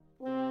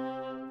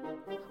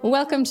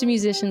Welcome to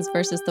Musicians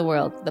versus the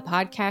World, the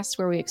podcast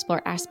where we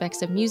explore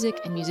aspects of music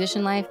and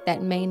musician life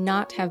that may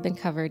not have been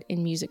covered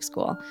in music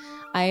school.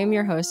 I am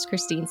your host,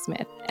 Christine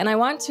Smith, and I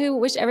want to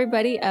wish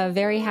everybody a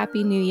very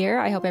happy new year.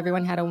 I hope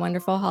everyone had a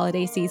wonderful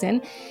holiday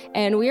season,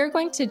 and we are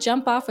going to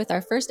jump off with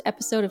our first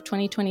episode of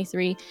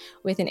 2023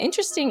 with an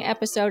interesting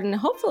episode and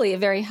hopefully a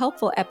very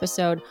helpful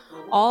episode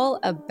all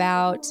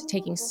about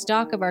taking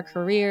stock of our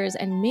careers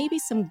and maybe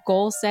some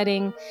goal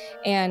setting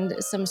and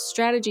some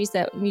strategies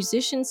that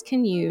musicians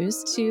can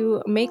use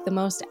to make the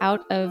most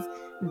out of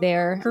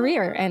their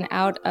career and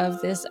out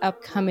of this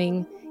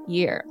upcoming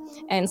year.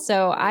 And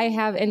so I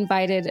have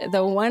invited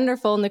the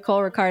wonderful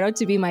Nicole Ricardo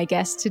to be my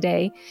guest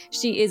today.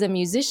 She is a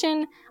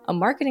musician, a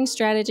marketing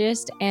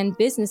strategist, and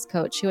business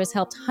coach who has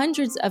helped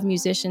hundreds of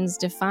musicians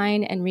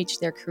define and reach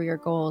their career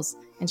goals.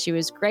 And she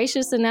was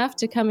gracious enough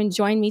to come and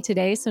join me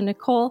today. So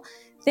Nicole,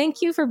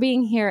 thank you for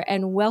being here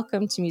and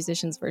welcome to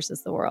Musicians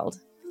versus the World.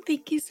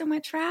 Thank you so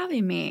much for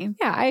having me.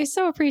 Yeah, I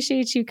so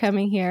appreciate you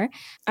coming here.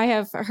 I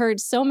have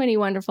heard so many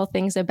wonderful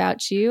things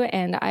about you,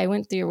 and I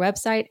went through your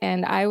website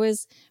and I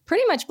was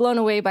pretty much blown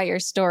away by your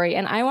story.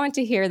 And I want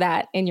to hear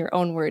that in your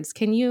own words.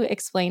 Can you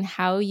explain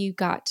how you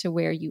got to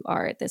where you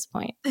are at this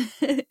point?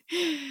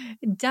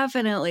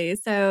 Definitely.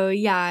 So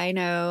yeah, I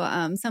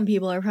know some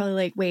people are probably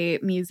like,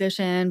 wait,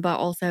 musician, but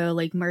also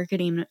like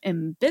marketing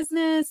and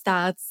business.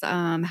 That's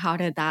how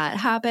did that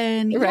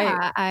happen? Right.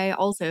 Yeah, I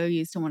also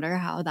used to wonder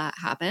how that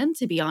happened,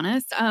 to be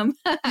honest.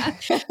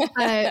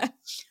 But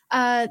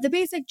the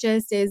basic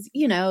gist is,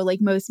 like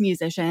most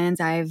musicians,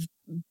 I've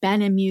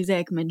been in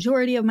music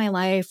majority of my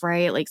life,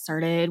 right? Like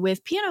started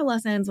with piano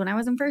lessons when I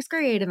was in first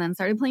grade and then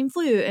started playing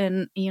flute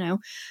and,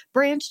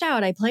 branched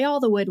out. I play all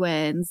the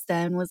woodwinds,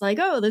 then was like,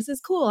 oh, this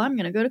is cool. I'm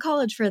going to go to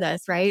college for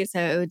this, right?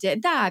 So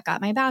did that,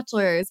 got my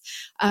bachelor's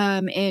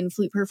in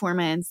flute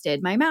performance,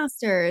 did my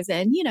master's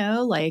and,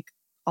 like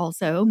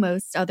also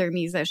most other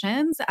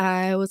musicians,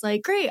 I was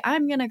like, great,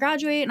 I'm going to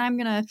graduate and I'm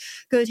going to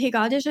go take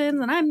auditions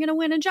and I'm going to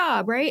win a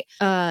job, right?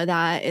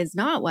 That is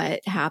not what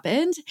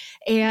happened.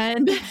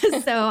 And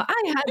so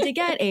I had to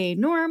get a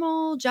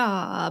normal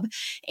job.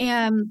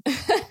 And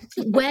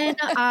when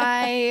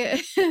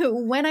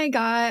I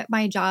got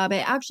my job,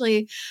 it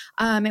actually,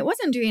 it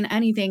wasn't doing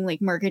anything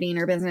like marketing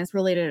or business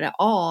related at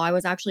all. I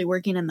was actually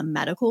working in the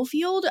medical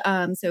field.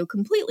 So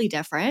completely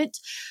different,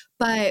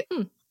 but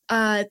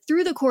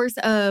through the course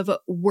of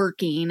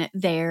working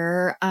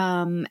there,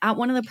 at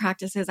one of the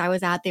practices I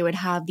was at, they would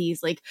have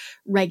these like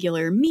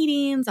regular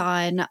meetings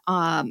on,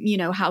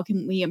 how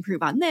can we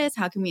improve on this?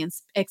 How can we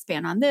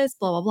expand on this?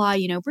 Blah, blah,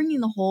 blah,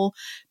 bringing the whole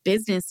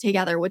business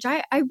together, which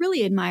I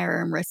really admire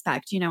and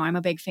respect. I'm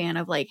a big fan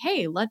of like,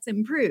 hey, let's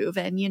improve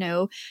and,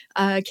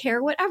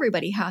 care what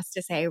everybody has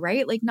to say,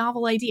 right? Like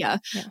novel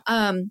idea.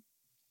 Yeah.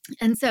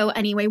 And so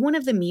anyway, one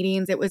of the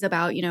meetings, it was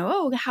about,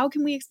 how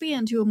can we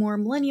expand to a more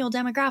millennial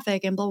demographic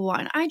and blah, blah, blah.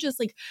 And I just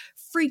like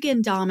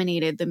freaking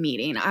dominated the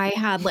meeting. I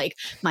had like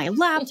my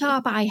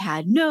laptop, I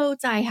had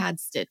notes, I had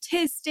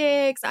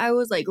statistics. I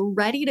was like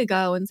ready to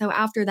go. And so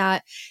after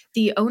that,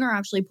 the owner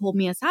actually pulled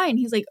me aside and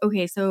he's like,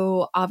 okay,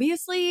 so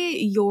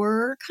obviously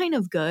you're kind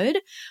of good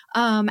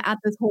at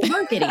this whole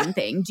marketing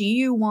thing. Do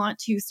you want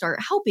to start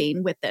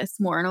helping with this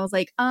more? And I was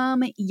like,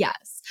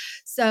 yes.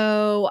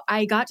 So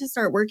I got to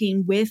start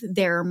working with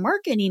their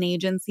marketing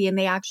agency and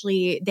they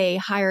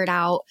hired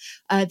out,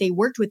 they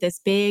worked with this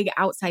big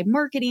outside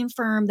marketing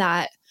firm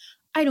that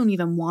I don't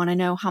even want to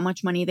know how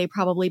much money they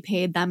probably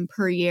paid them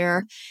per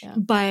year,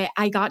 but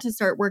I got to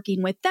start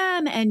working with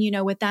them. And,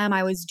 with them,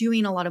 I was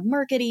doing a lot of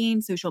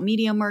marketing, social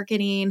media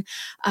marketing,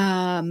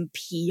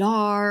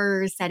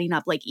 PR, setting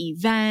up like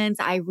events.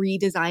 I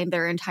redesigned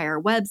their entire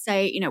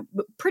website,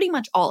 pretty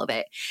much all of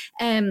it.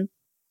 And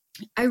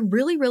I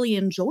really, really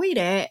enjoyed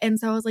it. And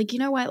so I was like, you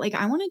know what? Like,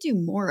 I want to do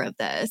more of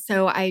this.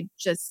 So I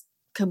just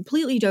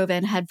completely dove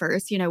in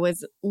headfirst,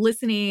 was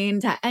listening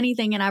to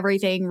anything and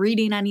everything,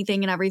 reading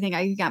anything and everything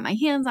I could get my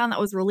hands on that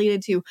was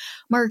related to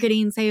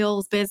marketing,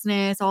 sales,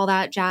 business, all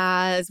that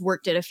jazz.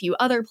 Worked at a few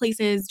other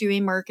places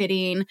doing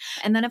marketing.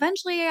 And then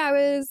eventually I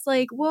was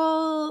like,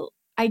 well,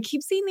 I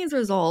keep seeing these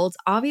results.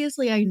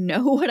 Obviously, I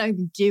know what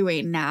I'm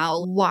doing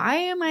now. Why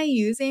am I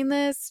using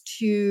this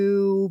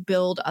to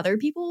build other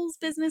people's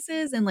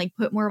businesses and like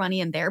put more money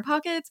in their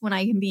pockets when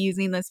I can be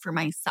using this for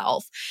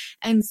myself?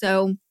 And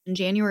so in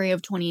January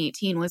of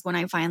 2018 was when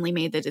I finally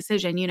made the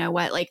decision, you know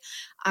what, like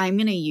I'm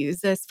going to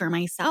use this for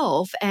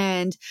myself.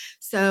 And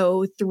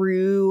so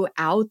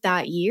throughout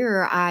that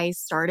year, I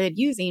started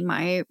using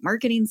my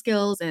marketing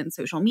skills and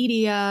social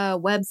media,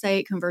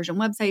 website, conversion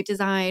website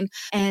design,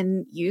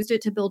 and used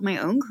it to build my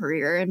own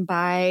career. And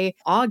by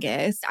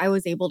August, I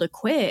was able to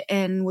quit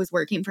and was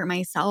working for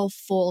myself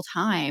full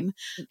time.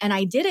 And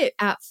I did it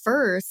at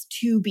first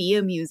to be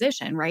a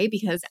musician, right?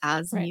 Because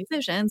as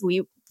musicians,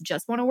 we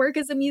just want to work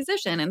as a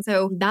musician. And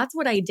so that's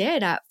what I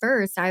did at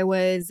first. I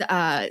was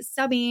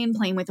subbing,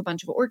 playing with a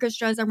bunch of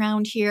orchestras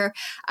around here.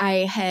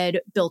 I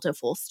had built a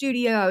full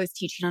studio. I was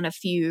teaching on a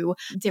few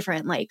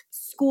different like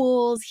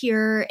schools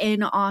here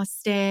in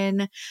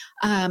Austin.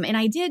 And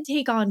I did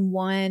take on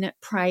one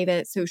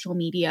private social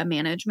media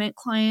management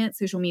client,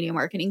 social media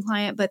marketing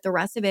client, but the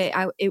rest of it,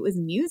 it was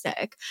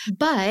music.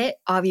 But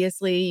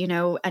obviously, you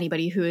know,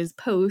 anybody who is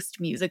post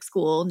music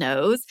school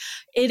knows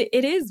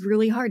it is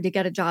really hard to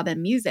get a job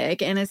in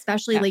music. And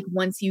especially like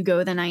once you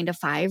go the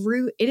 9-to-5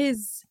 route, it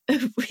is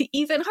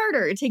even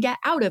harder to get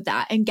out of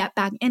that and get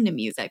back into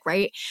music.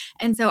 Right.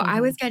 And so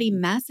I was getting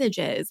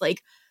messages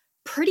like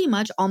pretty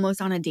much almost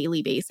on a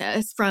daily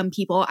basis from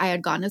people I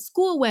had gone to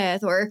school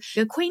with or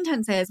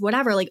acquaintances,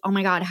 whatever, like, oh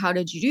my God, how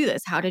did you do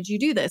this? How did you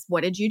do this?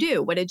 What did you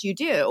do? What did you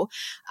do?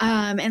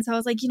 And so I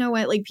was like, you know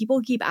what? Like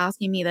people keep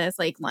asking me this,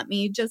 like, let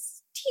me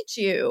just teach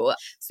you.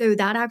 So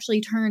that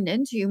actually turned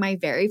into my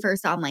very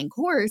first online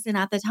course. And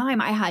at the time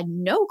I had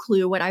no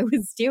clue what I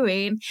was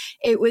doing.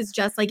 It was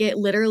just like, it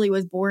literally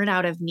was born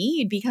out of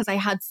need because I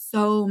had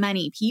so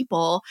many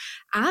people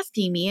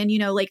asking me. And, you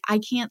know, like I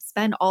can't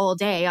spend all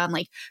day on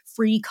like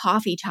free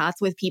coffee chats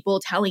with people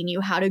telling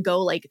you how to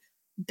go like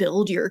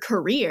build your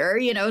career,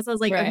 you know? So I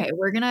was like, okay,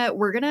 we're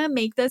gonna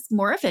make this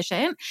more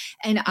efficient.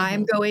 And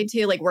I'm going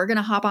to like, we're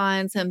gonna hop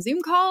on some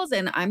Zoom calls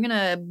and I'm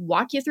gonna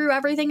walk you through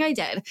everything I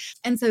did.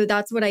 And so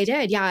that's what I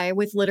did. Yeah.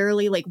 With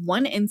literally like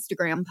one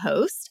Instagram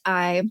post,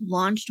 I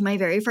launched my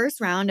very first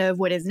round of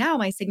what is now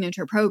my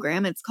signature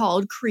program. It's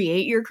called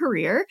Create Your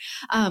Career.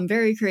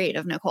 Very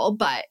creative, Nicole,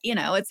 but you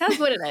know, it says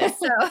what it is.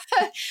 So,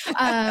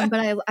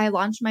 but I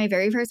launched my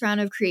very first round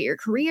of Create Your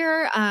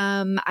Career.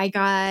 I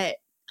got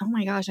oh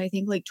my gosh, I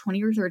think like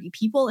 20 or 30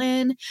 people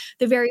in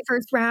the very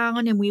first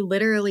round. And we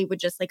literally would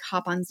just like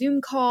hop on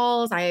Zoom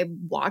calls. I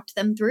walked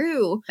them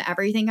through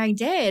everything I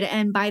did.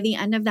 And by the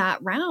end of that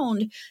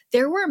round,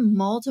 there were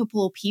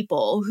multiple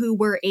people who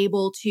were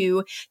able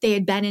to, they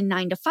had been in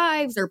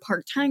 9-to-5s or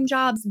part-time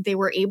jobs. They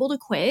were able to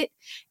quit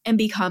and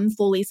become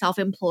fully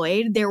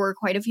self-employed. There were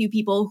quite a few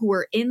people who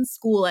were in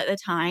school at the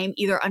time,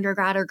 either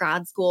undergrad or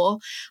grad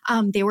school.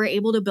 They were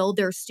able to build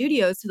their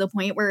studios to the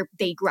point where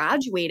they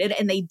graduated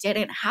and they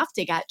didn't have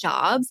to get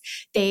jobs.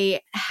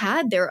 They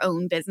had their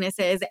own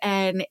businesses.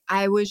 And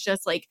I was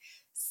just like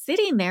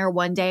sitting there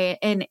one day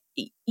and,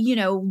 you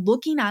know,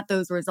 looking at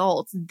those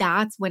results,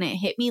 that's when it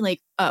hit me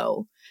like,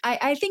 oh,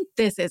 I think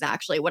this is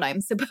actually what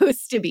I'm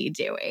supposed to be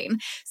doing.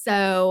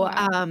 So,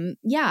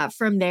 yeah,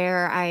 from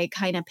there, I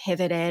kind of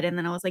pivoted and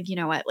then I was like, you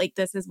know what, like,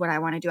 this is what I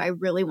want to do. I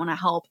really want to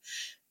help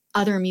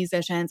other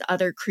musicians,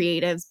 other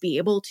creatives be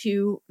able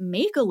to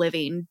make a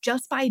living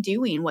just by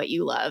doing what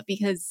you love.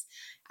 Because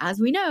as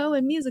we know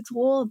in music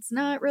school, it's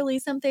not really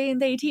something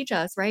they teach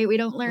us, right? We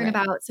don't learn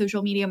about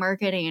social media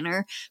marketing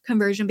or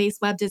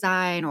conversion-based web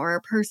design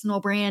or personal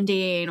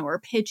branding or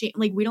pitching.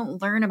 Like we don't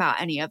learn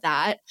about any of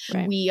that.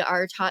 We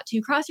are taught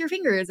to cross your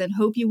fingers and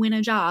hope you win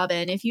a job.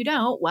 And if you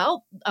don't,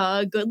 well,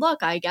 good luck,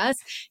 I guess.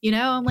 You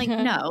know, I'm like,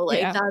 no,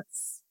 like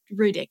that's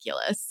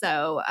ridiculous.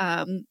 So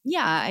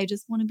yeah, I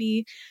just want to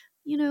be,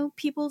 you know,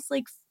 people's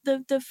like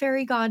the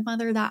fairy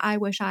godmother that I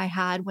wish I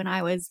had when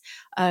I was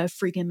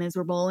freaking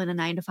miserable in a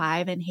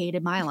 9-to-5 and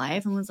hated my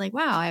life and was like,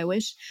 wow, I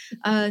wish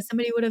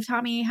somebody would have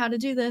taught me how to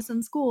do this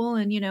in school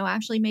and, you know,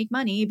 actually make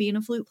money being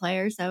a flute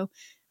player. So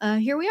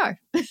here we are.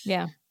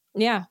 Yeah.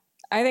 Yeah.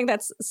 I think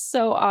that's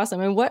so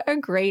awesome. And what a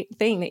great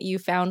thing that you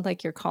found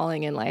like your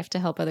calling in life to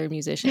help other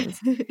musicians.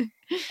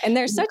 And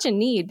there's such a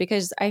need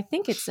because I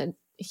think it's a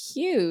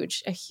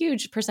huge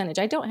percentage.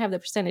 I don't have the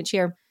percentage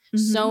here.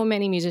 So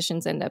many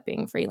musicians end up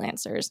being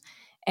freelancers.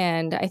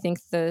 And I think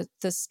the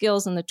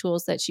skills and the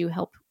tools that you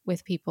help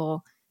with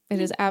people,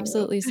 it is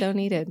absolutely so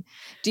needed.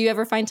 Do you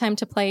ever find time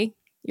to play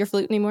your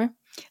flute anymore?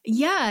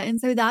 Yeah. And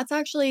so that's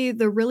actually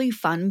the really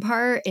fun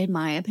part, in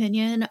my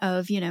opinion,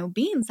 of, you know,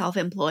 being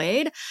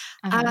self-employed.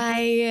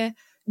 I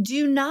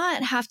do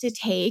not have to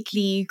take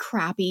the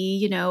crappy,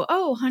 you know,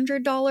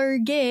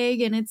 $100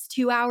 gig and it's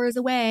 2 hours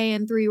away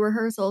and 3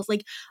 rehearsals.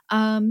 Like,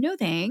 no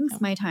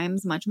thanks. My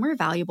time's much more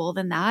valuable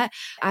than that.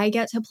 I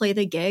get to play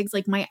the gigs,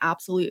 like my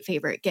absolute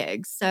favorite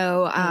gigs.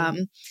 So,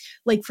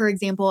 like, for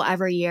example,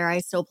 every year I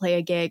still play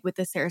a gig with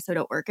the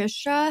Sarasota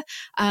Orchestra.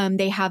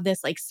 They have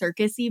this like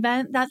circus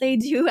event that they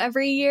do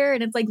every year.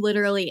 And it's like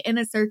literally in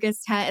a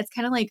circus tent. It's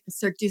kind of like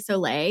Cirque du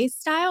Soleil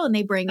style. And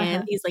they bring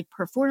in these like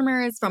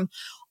performers from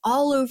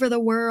all over the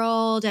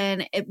world.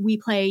 And we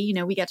play, you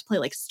know, we get to play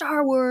like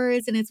Star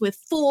Wars and it's with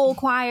full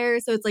choir.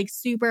 So it's like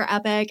super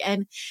epic.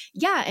 And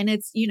yeah, and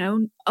it's, you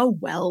know, a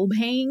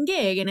well-paying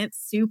gig and it's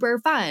super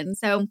fun.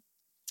 So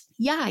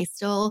yeah, I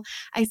still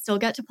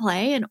get to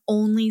play and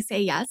only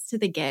say yes to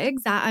the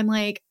gigs that I'm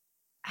like,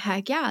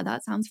 heck yeah,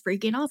 that sounds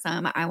freaking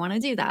awesome. I want to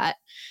do that.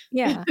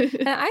 Yeah.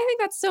 And I think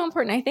that's so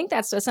important. I think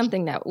that's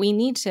something that we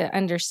need to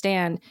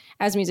understand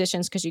as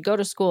musicians, because you go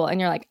to school and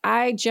you're like,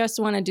 I just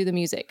want to do the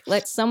music.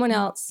 Let someone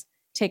else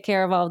take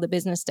care of all of the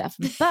business stuff.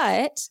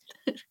 But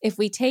if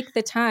we take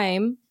the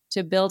time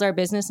to build our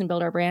business and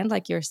build our brand,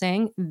 like you're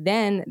saying,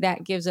 then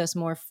that gives us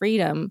more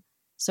freedom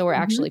So we're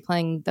actually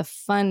playing the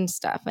fun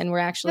stuff, and we're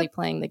actually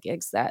playing the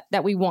gigs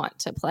that we want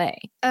to play.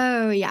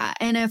 Oh, yeah.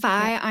 And if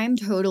I'm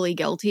totally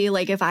guilty.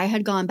 Like if I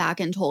had gone back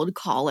and told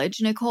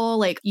college, Nicole,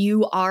 like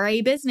you are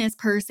a business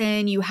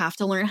person, you have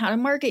to learn how to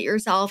market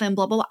yourself and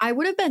blah, blah, blah. I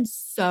would have been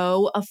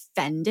so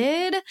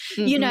offended.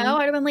 You know,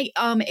 I'd have been like,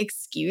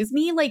 excuse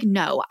me, like,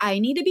 no, I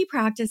need to be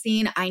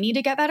practicing. I need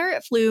to get better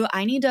at flute.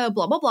 I need to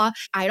blah, blah, blah.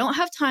 I don't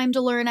have time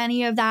to learn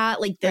any of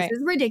that. Like, this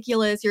is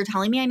ridiculous. You're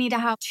telling me I need to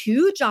have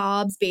 2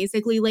 jobs,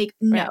 basically. Like,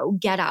 no,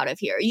 get out of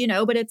here, you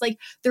know? But it's like,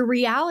 the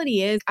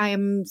reality is, I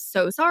am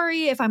so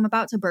sorry if I'm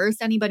about to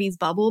burst anybody's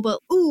bubble, but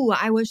ooh,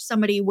 I wish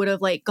somebody would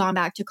have like gone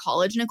back to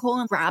college, Nicole,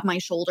 and grabbed my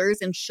shoulders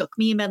and shook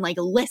me and been like,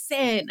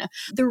 listen,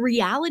 the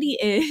reality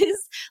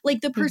is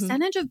like the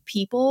percentage of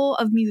people,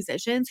 of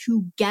musicians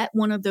who get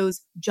one of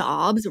those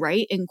jobs,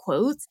 right, in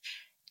quotes,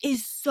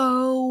 is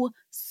so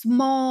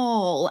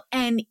small.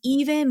 And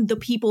even the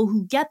people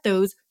who get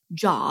those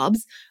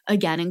jobs,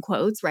 again in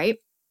quotes, right,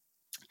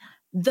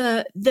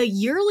 the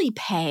yearly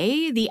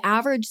pay, the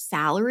average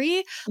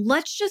salary,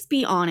 let's just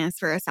be honest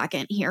for a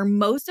second here.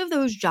 Most of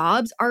those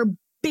jobs are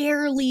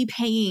barely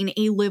paying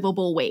a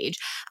livable wage.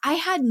 I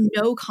had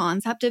no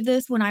concept of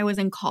this when I was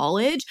in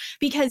college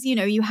because, you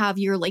know, you have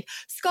your like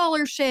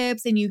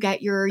scholarships and you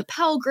get your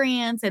Pell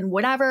Grants and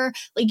whatever.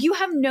 Like you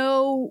have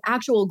no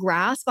actual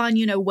grasp on,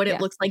 you know, what it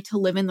looks like to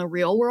live in the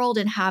real world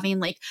and having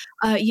like,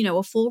 you know,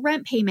 a full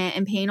rent payment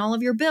and paying all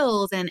of your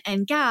bills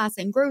and gas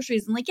and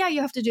groceries. And like, yeah,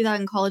 you have to do that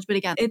in college. But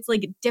again, it's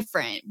like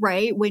different,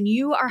 right? When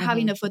you are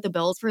having to foot the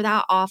bills for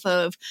that off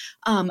of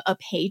a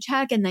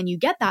paycheck and then you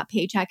get that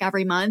paycheck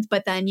every month,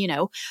 but then, you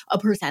know, a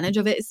percentage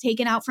of it is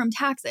taken out from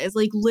taxes.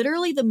 Like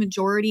literally the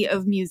majority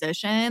of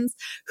musicians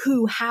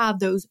who have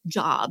those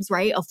jobs,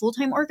 right? A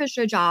full-time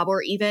orchestra job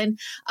or even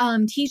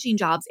teaching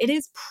jobs, it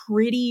is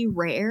pretty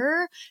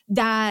rare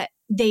that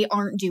they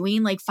aren't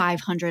doing like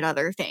 500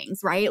 other things,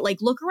 right? Like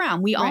look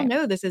around. We all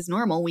know this is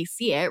normal. We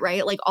see it,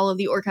 right? Like all of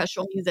the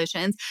orchestral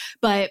musicians,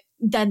 but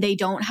then they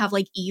don't have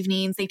like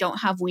evenings. They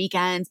don't have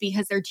weekends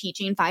because they're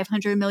teaching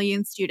 500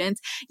 million students.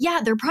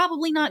 Yeah, they're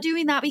probably not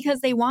doing that because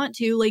they want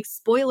to. Like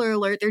spoiler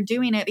alert, they're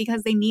doing it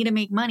because they need to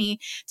make money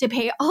to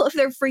pay all of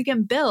their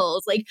freaking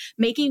bills. Like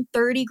making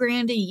 30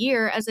 grand a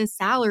year as a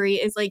salary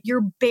is like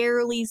you're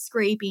barely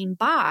scraping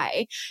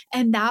by.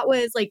 And that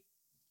was like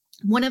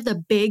one of the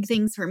big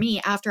things for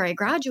me after I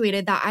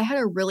graduated that I had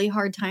a really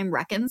hard time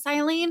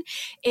reconciling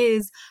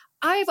is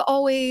I've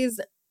always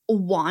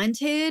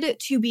wanted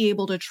to be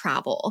able to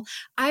travel.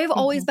 I've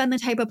always been the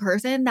type of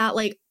person that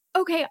like,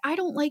 okay, I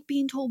don't like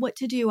being told what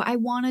to do. I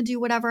want to do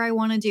whatever I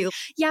want to do.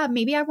 Yeah,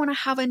 maybe I want to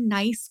have a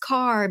nice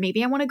car.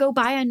 Maybe I want to go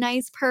buy a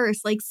nice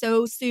purse. Like,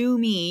 so sue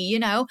me, you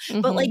know?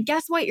 But like,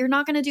 guess what? You're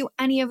not going to do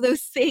any of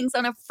those things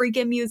on a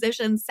freaking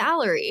musician's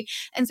salary.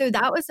 And so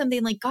that was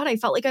something like, God, I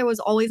felt like I was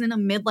always in a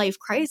midlife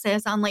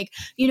crisis on like,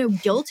 you know,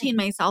 guilting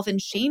myself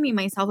and shaming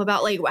myself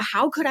about like,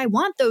 how could I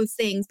want those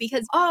things?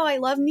 Because, oh, I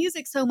love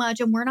music so much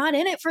and we're not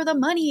in it for the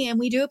money and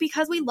we do it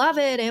because we love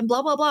it and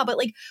blah, blah, blah. But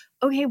like,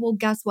 okay, well,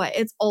 guess what?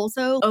 It's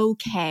also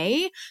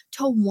okay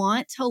to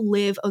want to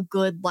live a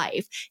good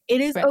life.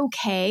 It is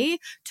okay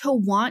to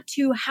want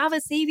to have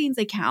a savings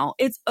account.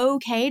 It's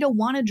okay to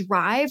want to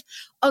drive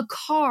a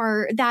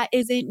car that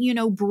isn't, you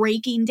know,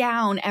 breaking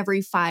down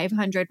every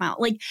 500 miles.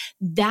 Like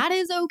that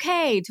is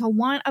okay to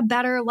want a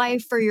better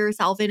life for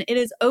yourself. And it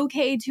is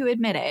okay to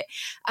admit it.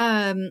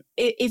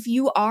 If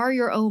you are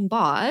your own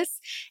boss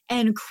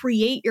and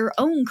create your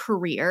own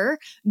career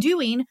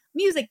doing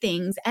music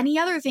things, any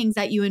other things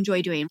that you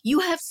enjoy doing, you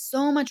have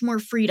so much more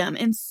freedom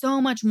and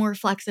so much more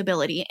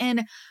flexibility.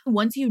 And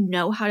once you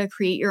know how to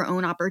create your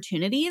own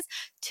opportunities,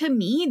 to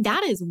me,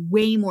 that is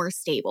way more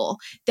stable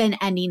than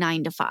any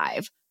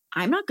 9-to-5.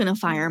 I'm not going to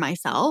fire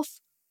myself.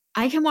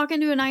 I can walk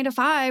into a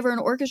 9-to-5 or an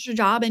orchestra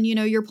job and, you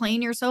know, you're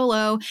playing your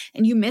solo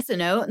and you miss a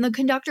note and the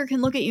conductor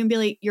can look at you and be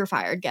like, you're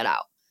fired, get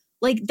out.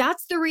 Like,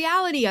 that's the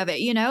reality of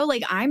it, you know?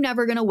 Like, I'm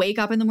never going to wake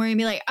up in the morning and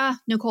be like,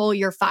 Nicole,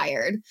 you're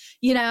fired.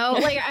 You know,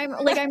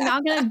 I'm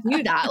not going to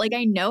do that. Like,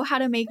 I know how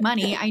to make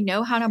money. I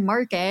know how to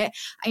market.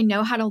 I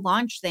know how to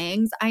launch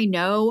things. I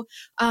know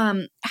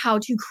how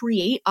to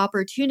create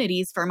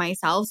opportunities for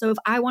myself. So if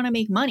I want to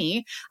make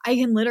money, I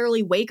can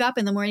literally wake up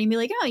in the morning and be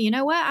like, oh, you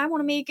know what? I want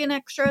to make an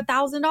extra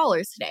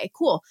 $1,000 today.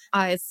 Cool.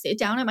 I sit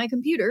down at my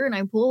computer and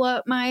I pull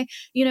up my,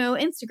 you know,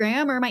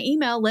 Instagram or my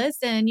email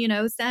list and, you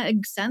know,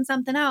 send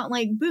something out and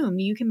like, boom,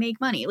 you can make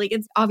money. Like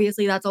it's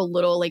obviously that's a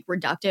little like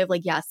reductive.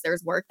 Like, yes,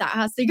 there's work that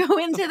has to go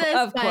into this.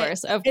 Of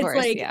course.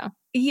 Like, yeah.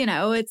 You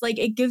know, it's like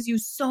it gives you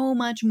so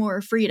much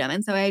more freedom.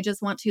 And so I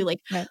just want to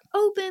like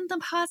open the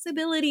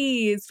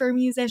possibilities for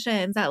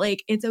musicians that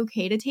like it's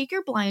okay to take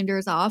your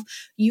blinders off.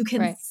 You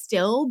can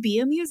still be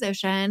a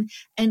musician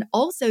and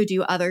also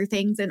do other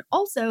things and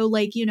also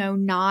like, you know,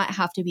 not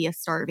have to be a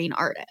starving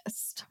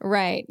artist.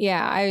 Right.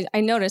 Yeah.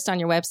 I noticed on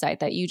your website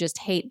that you just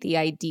hate the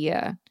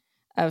idea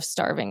of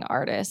starving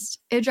artists.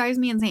 It drives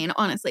me insane,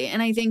 honestly.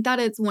 And I think that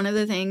it's one of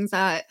the things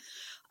that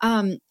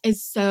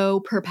is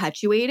so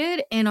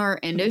perpetuated in our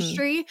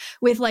industry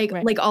with like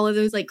all of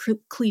those like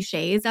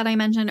cliches that I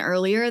mentioned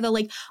earlier. The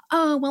like,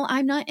 oh, well,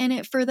 I'm not in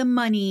it for the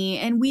money,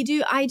 and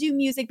I do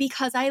music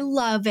because I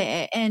love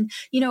it, and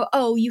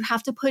oh, you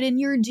have to put in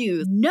your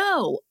dues.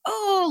 No,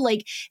 oh,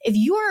 like if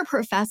you are a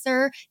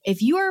professor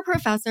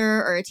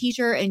or a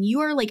teacher and you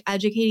are like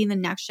educating the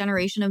next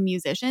generation of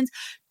musicians,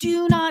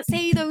 do not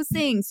say those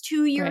things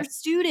to your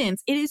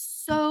students. It is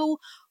so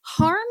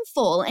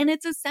harmful, and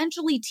it's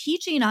essentially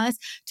teaching us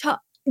to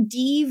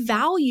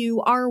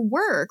devalue our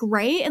work,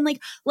 right? And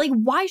like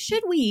why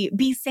should we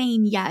be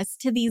saying yes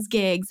to these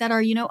gigs that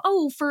are,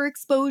 oh, for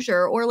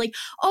exposure, or like,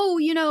 oh,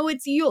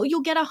 it's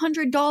you'll get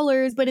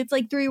 $100, but it's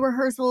like 3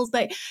 rehearsals,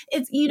 but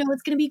it's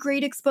it's going to be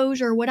great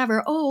exposure,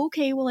 whatever. Oh,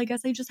 okay, well, I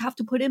guess I just have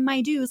to put in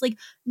my dues. Like,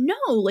 no,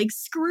 like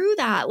screw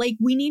that. Like,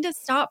 we need to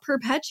stop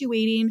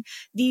perpetuating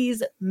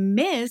these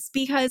myths,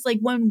 because like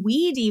when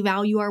we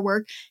devalue our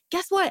work,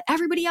 guess what?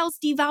 Everybody else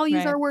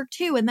devalues our work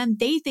too, and then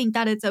they think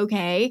that it's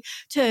okay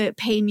to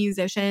pay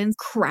musicians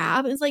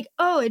crap. It's like,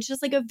 oh, it's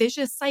just like a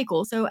vicious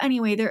cycle. So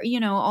anyway, they're,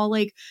 I'll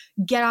like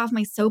get off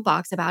my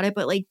soapbox about it,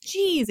 but like,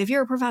 geez, if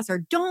you're a professor,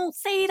 don't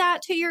say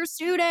that to your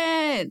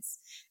students.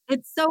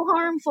 It's so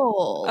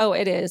harmful. Oh,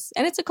 it is.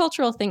 And it's a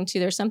cultural thing too.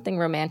 There's something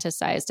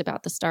romanticized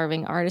about the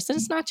starving artist. And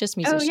it's not just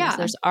musicians. Oh, yeah.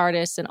 There's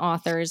artists and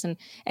authors and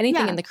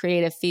anything in the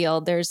creative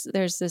field. There's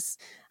this,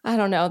 I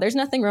don't know, there's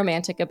nothing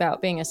romantic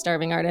about being a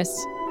starving artist.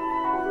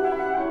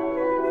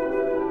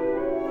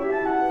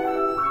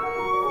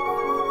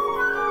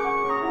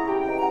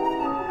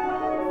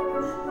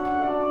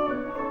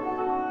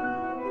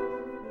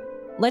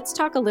 Let's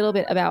talk a little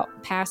bit about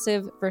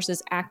passive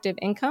versus active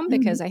income,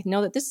 because I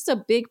know that this is a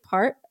big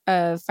part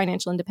of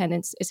financial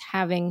independence, is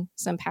having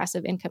some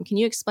passive income. Can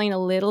you explain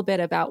a little bit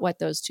about what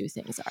those two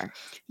things are?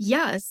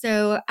 Yeah.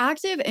 So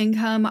active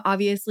income,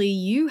 obviously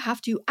you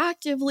have to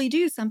actively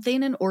do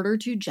something in order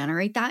to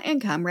generate that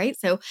income, right?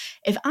 So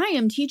if I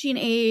am teaching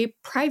a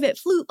private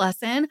flute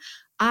lesson,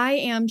 I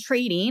am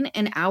trading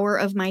an hour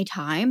of my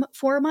time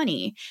for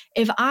money.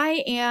 If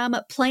I am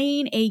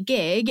playing a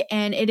gig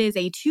and it is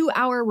a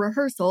 2-hour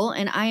rehearsal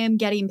and I am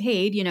getting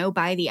paid,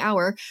 by the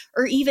hour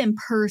or even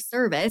per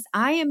service,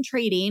 I am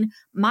trading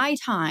my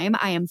time.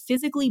 I am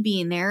physically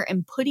being there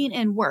and putting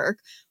in work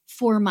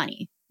for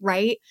money,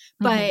 right?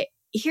 But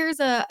here's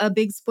a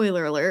big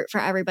spoiler alert for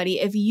everybody.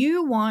 If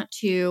you want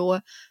to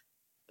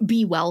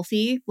be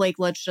wealthy, like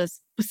let's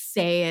just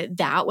say it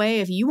that way.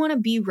 If you want to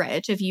be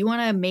rich, if you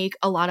want to make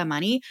a lot of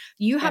money,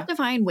 you have to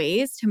find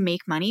ways to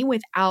make money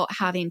without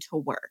having to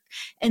work.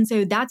 And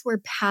so that's where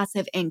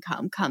passive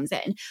income comes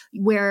in,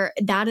 where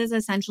that is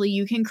essentially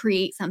you can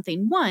create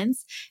something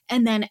once,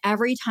 and then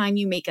every time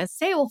you make a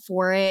sale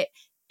for it,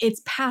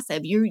 it's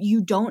passive.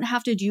 You don't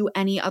have to do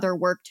any other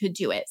work to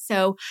do it.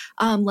 So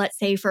let's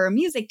say for a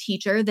music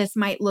teacher, this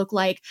might look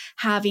like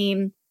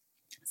having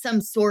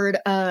some sort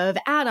of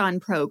add-on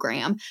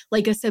program,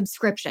 like a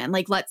subscription.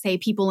 Like let's say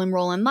people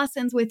enroll in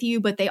lessons with you,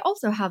 but they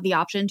also have the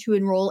option to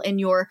enroll in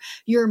your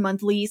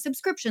monthly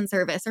subscription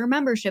service or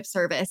membership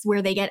service,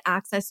 where they get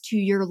access to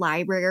your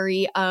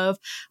library of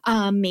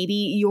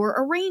maybe your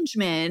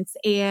arrangements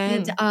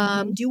and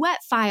duet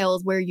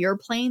files where you're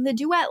playing the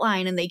duet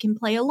line and they can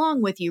play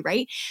along with you,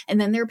 right? And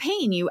then they're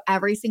paying you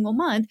every single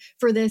month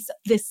for this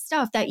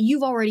stuff that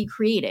you've already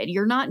created.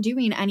 You're not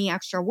doing any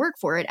extra work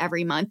for it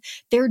every month.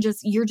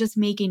 You're just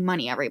making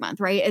money every month,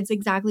 right? It's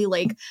exactly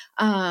like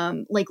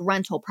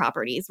rental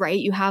properties, right?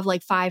 You have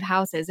like 5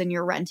 houses and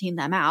you're renting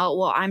them out.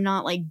 Well, I'm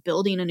not like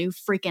building a new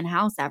freaking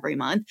house every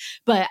month,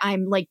 but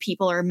I'm like,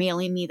 people are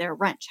mailing me their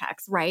rent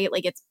checks, right?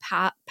 Like it's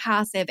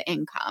passive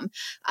income.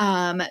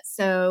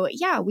 So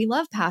yeah, we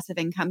love passive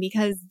income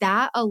because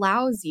that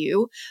allows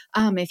you,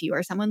 if you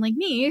are someone like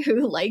me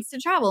who likes to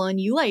travel and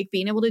you like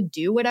being able to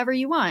do whatever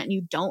you want and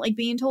you don't like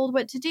being told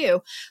what to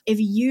do, if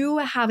you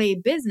have a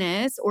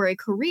business or a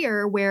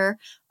career where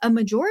a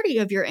majority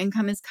of your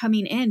income is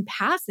coming in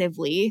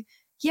passively,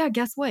 yeah,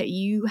 guess what?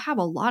 You have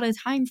a lot of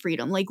time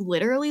freedom. Like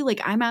literally,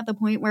 like I'm at the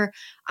point where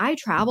I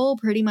travel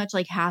pretty much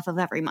like half of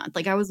every month.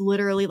 Like I was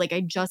literally like,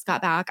 I just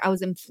got back. I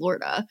was in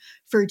Florida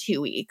for 2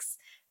 weeks.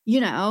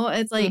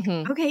 It's like,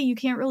 okay, you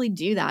can't really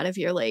do that if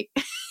you're like,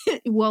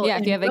 well,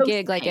 if you have a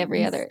gig like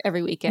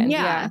every weekend.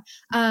 Yeah.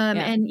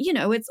 And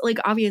it's like,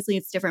 obviously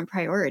it's different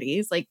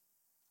priorities. Like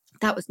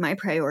that was my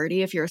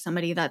priority. If you're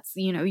somebody that's,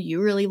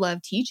 you really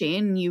love teaching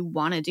and you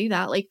want to do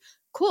that, like,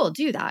 cool,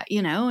 do that,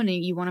 and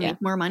you want to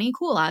make more money,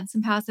 cool, add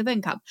some passive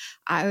income.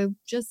 I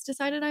just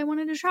decided I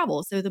wanted to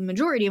travel. So the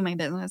majority of my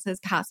business is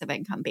passive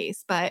income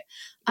based. But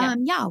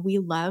we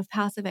love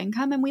passive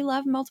income and we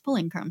love multiple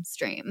income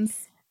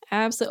streams.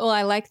 Absolutely. Well,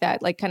 I like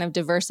that, like kind of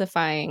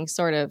diversifying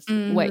sort of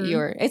what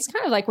it's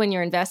kind of like when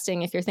you're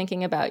investing, if you're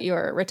thinking about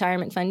your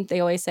retirement fund,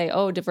 they always say,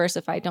 oh,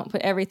 diversify, don't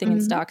put everything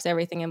in stocks,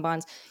 everything in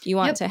bonds. You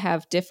want to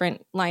have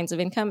different lines of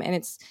income.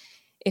 And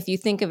if you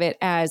think of it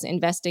as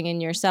investing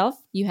in yourself,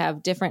 you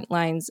have different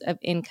lines of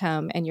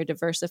income and you're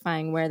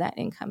diversifying where that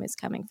income is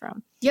coming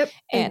from. Yep,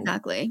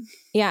 exactly.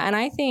 Yeah. And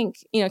I think,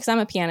 because I'm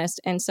a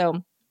pianist. And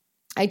so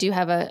I do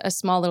have a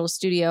small little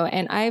studio,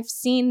 and I've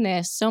seen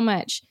this so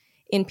much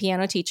in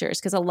piano teachers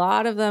because a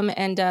lot of them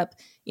end up,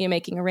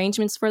 making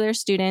arrangements for their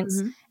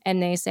students,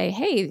 and they say,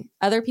 hey,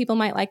 other people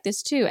might like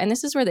this too. And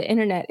this is where the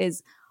internet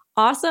is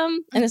awesome.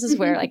 And this is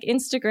where like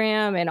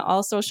Instagram and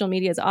all social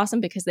media is awesome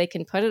because they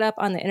can put it up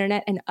on the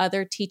internet and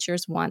other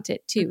teachers want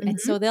it too. And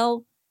so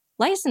they'll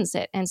license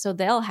it. And so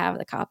they'll have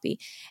the copy.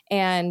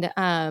 And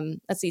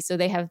let's see. So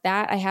they have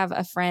that. I have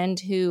a friend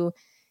who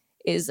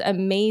is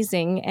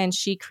amazing, and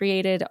she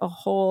created a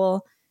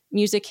whole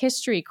music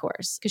history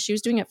course because she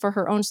was doing it for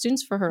her own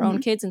students, for her own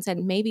kids, and said,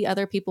 maybe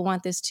other people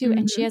want this too.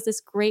 And she has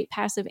this great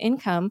passive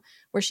income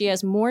where she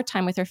has more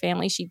time with her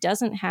family. She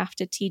doesn't have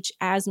to teach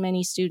as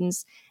many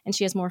students, and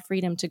she has more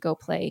freedom to go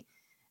play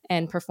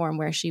and perform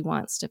where she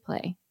wants to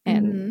play.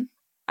 And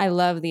I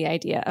love the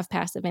idea of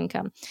passive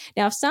income.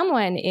 Now, if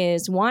someone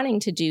is wanting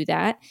to do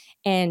that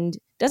and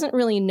doesn't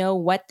really know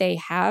what they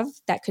have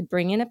that could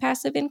bring in a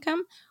passive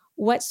income,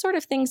 what sort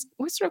of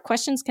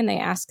questions can they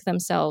ask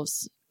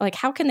themselves? Like,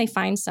 how can they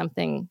find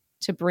something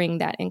to bring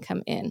that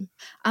income in?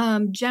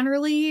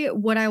 Generally,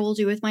 what I will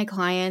do with my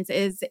clients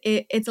is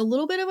it's a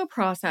little bit of a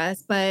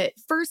process, but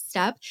first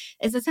step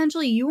is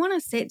essentially you want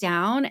to sit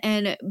down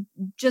and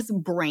just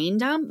brain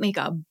dump, make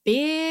a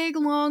big,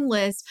 long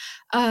list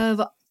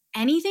of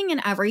anything and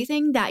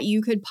everything that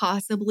you could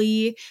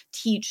possibly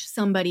teach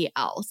somebody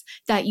else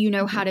that you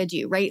know how to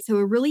do, right? So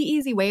a really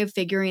easy way of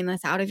figuring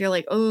this out, if you're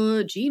like,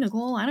 oh, gee,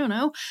 Nicole, I don't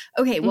know.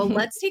 Okay, well,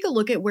 let's take a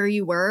look at where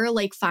you were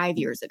like 5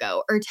 years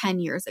ago or 10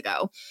 years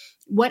ago.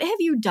 What have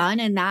you done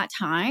in that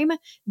time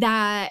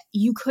that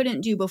you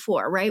couldn't do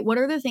before, right? What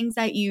are the things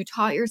that you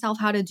taught yourself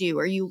how to do,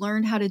 or you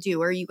learned how to do,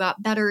 or you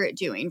got better at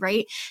doing,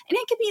 right? And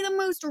it could be the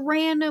most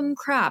random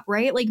crap,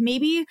 right? Like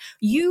maybe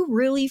you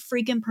really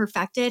freaking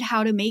perfected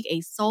how to make a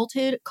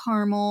salted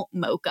caramel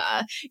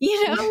mocha,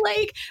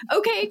 like,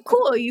 okay,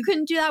 cool. You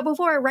couldn't do that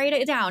before. Write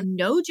it down.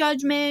 No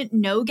judgment,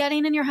 no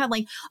getting in your head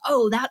like,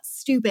 oh, that's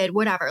stupid,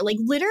 whatever. Like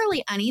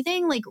literally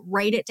anything, like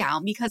write it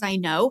down, because I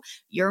know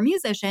you're a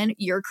musician,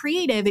 you're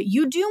creative,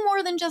 you do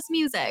more than just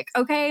music,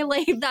 okay?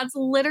 Like that's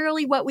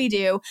literally what we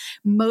do.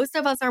 Most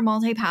of us are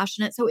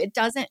multi-passionate, so it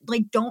doesn't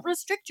don't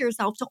restrict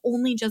yourself to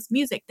only just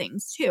music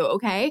things too,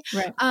 okay?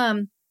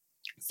 Right.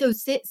 So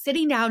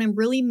sitting down and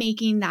really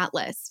making that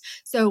list.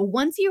 So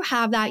once you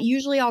have that,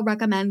 usually I'll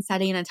recommend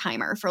setting a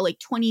timer for like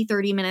 20,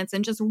 30 minutes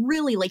and just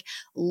really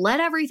let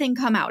everything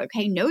come out.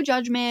 Okay. No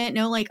judgment,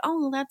 no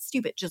oh, that's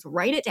stupid. Just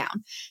write it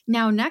down.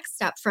 Now, next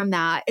step from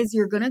that is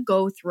you're going to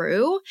go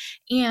through,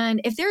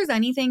 and if there's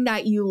anything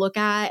that you look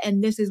at,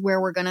 and this is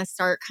where we're going to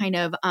start kind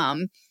of,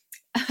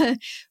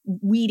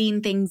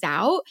 weeding things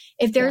out.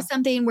 If there's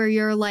something where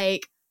you're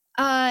like,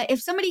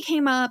 if somebody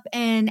came up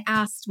and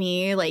asked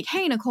me like,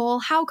 hey, Nicole,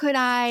 how could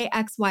I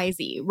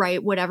XYZ,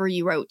 right? Whatever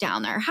you wrote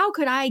down there. How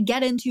could I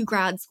get into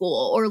grad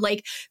school? Or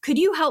could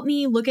you help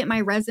me look at my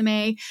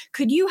resume?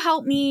 Could you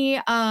help me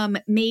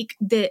make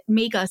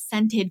a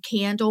scented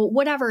candle?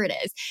 Whatever it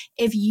is.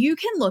 If you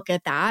can look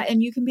at that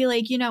and you can be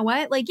like, you know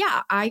what?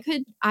 Yeah, I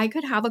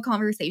could have a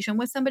conversation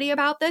with somebody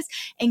about this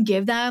and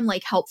give them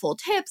helpful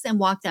tips and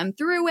walk them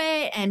through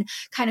it and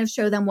kind of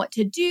show them what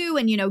to do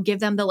and, give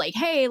them the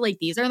hey,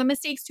 these are the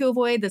mistakes to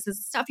avoid. This is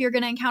the stuff you're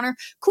going to encounter.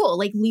 Cool.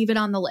 Leave it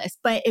on the list.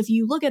 But if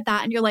you look at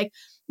that and you're like,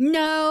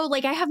 no,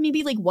 I have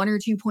maybe 1 or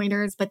 2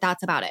 pointers, but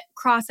that's about it.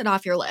 Cross it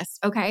off your list.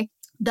 Okay.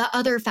 The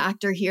other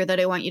factor here that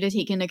I want you to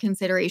take into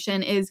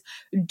consideration is,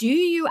 do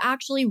you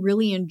actually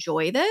really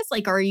enjoy this?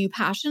 Are you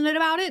passionate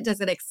about it?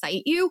 Does it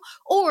excite you?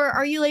 Or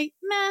are you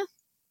meh?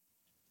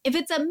 If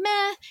it's a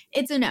meh,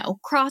 it's a no.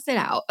 Cross it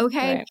out.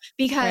 Okay. Right.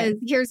 Because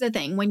here's the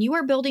thing. When you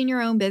are building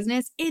your own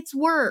business, it's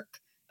work.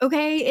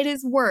 Okay. It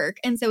is work.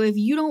 And so if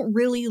you don't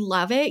really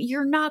love it,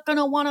 you're not going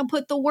to want to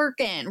put the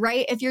work in,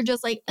 right? If you're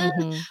just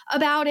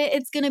about it,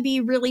 it's going to be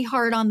really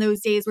hard on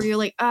those days where you're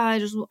like, I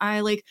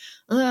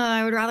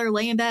would rather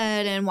lay in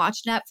bed and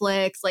watch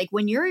Netflix.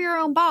 When you're your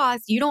own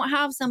boss, you don't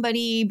have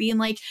somebody being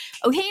like,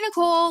 okay,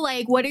 Nicole,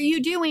 what are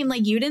you doing?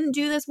 You didn't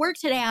do this work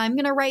today. I'm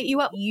going to write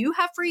you up. You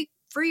have free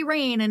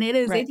reign, and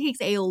it takes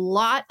a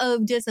lot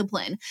of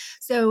discipline.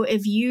 So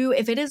if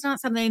it is not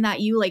something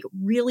that you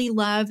really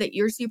love, that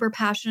you're super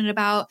passionate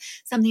about,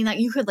 something that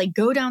you could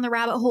go down the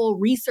rabbit hole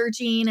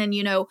researching and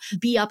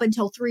be up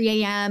until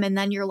 3 a.m. and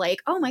then you're like,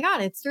 oh my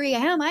God, it's 3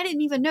 a.m. I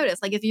didn't even notice.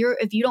 If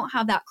you don't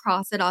have that,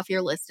 cross it off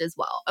your list as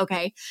well.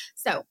 Okay.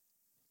 So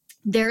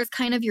there's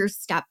kind of your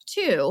step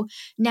 2.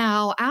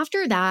 Now,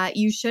 after that,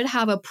 you should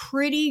have a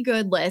pretty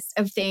good list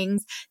of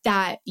things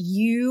that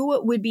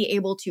you would be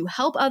able to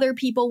help other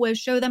people with,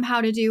 show them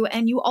how to do,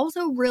 and you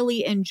also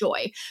really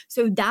enjoy.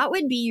 So that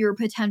would be your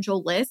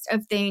potential list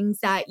of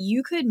things that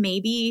you could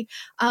maybe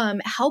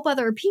help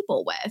other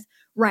people with.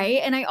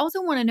 Right. And I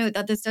also want to note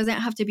that this doesn't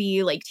have to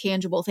be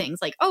tangible things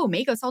oh,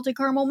 make a salted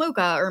caramel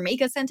mocha or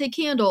make a scented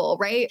candle,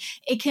 right?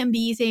 It can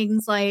be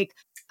things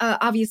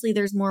obviously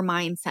there's more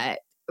mindset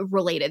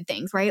related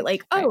things, right?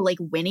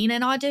 Winning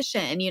an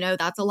audition,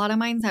 that's a lot of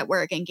mindset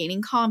work and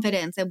gaining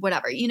confidence and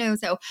whatever,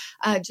 so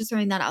just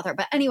throwing that out there.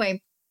 But anyway,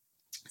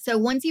 So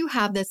once you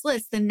have this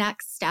list, the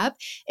next step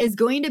is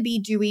going to be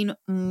doing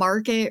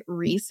market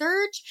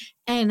research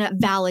and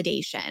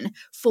validation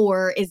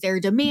for, is there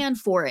demand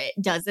for it?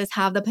 Does this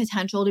have the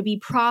potential to be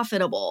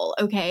profitable?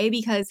 Okay,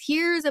 because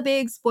here's a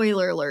big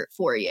spoiler alert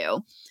for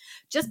you.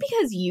 Just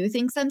because you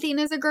think something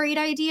is a great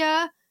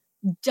idea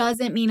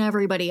doesn't mean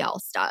everybody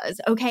else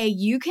does. Okay.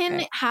 You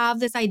can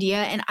have this idea,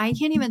 and I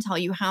can't even tell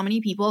you how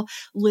many people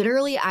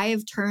literally I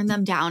have turned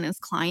them down as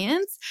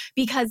clients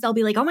because they'll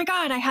be like, oh my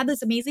God, I had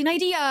this amazing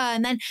idea.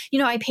 And then,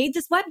 I paid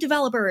this web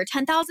developer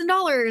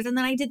 $10,000 and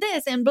then I did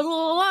this and blah, blah,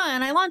 blah, blah,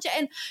 and I launched it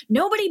and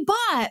nobody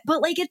bought,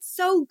 but like, it's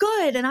so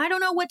good. And I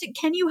don't know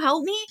can you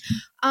help me?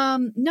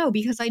 No,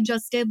 because I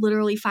just did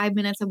literally 5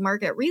 minutes of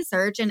market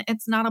research and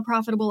it's not a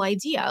profitable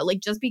idea. Like,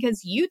 just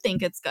because you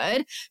think it's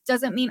good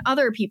doesn't mean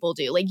other people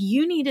do. Like,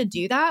 you need to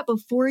do that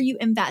before you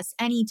invest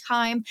any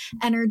time,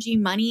 energy,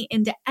 money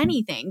into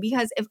anything,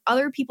 because if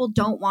other people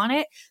don't want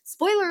it,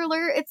 spoiler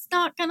alert, it's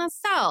not going to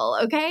sell.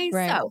 Okay.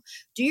 Right. So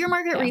do your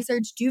market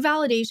research, do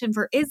validation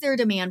for, is there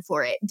demand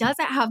for it? Does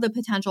it have the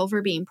potential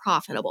for being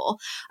profitable?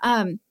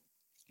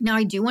 Now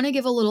I do want to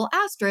give a little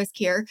asterisk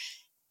here.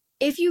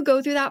 If you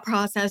go through that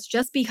process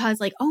just because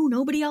like, oh,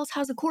 nobody else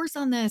has a course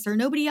on this, or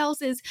nobody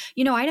else is,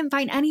 I didn't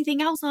find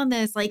anything else on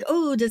this. Like,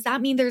 oh, does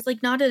that mean there's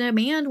like not a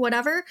demand,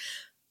 whatever?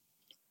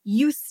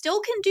 You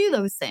still can do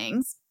those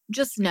things.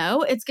 Just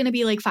know it's going to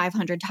be like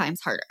 500 times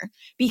harder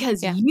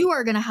because you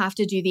are going to have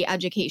to do the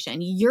education.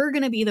 You're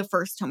going to be the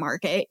first to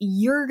market.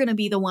 You're going to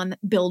be the one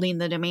building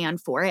the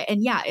demand for it.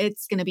 And yeah,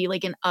 it's going to be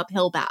like an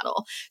uphill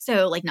battle.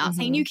 So like, not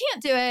saying you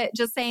can't do it,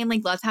 just saying like,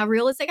 let's have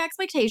realistic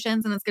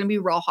expectations, and it's going to be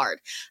real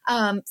hard.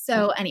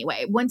 So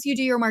anyway, once you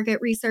do your market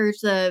research,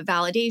 the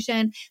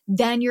validation,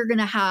 then you're going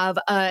to have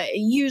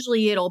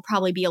usually it'll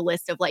probably be a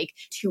list of like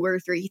 2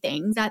 or 3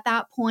 things at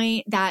that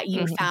point that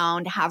you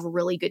found have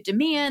really good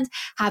demand,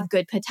 have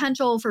good potential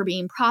for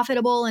being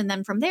profitable. And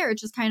then from there,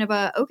 it's just kind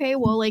of okay,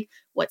 well, like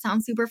what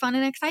sounds super fun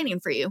and exciting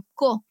for you?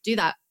 Cool, do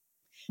that.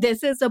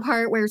 This is the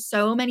part where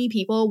so many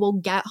people will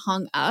get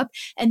hung up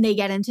and they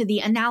get into the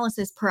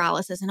analysis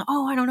paralysis and,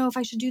 oh, I don't know if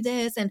I should do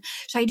this and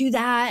should I do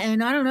that?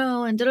 And I don't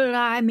know.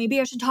 And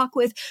maybe I should talk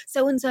with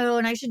so-and-so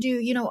and I should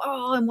do,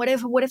 and what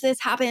if this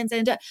happens?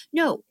 And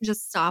no,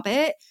 just stop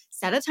it.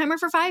 Set a timer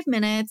for 5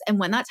 minutes. And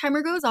when that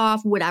timer goes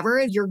off,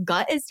 whatever your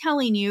gut is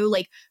telling you,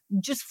 like,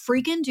 just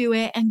freaking do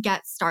it and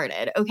get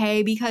started.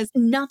 Okay. Because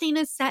nothing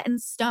is set in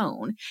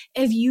stone.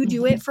 If you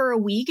do it for a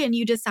week and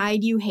you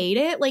decide you hate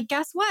it, like,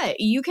 guess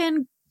what? You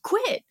can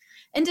quit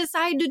and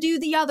decide to do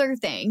the other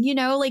thing.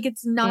 Like,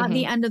 it's not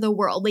the end of the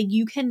world. Like,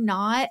 you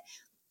cannot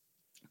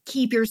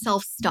keep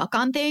yourself stuck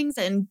on things.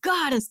 And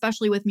God,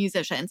 especially with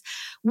musicians,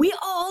 we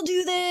all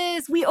do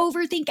this. We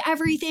overthink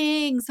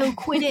everything. So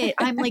quit it.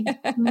 I'm like,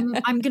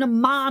 I'm going to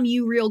mom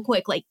you real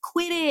quick. Like,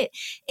 quit it.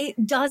 It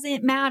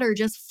doesn't matter.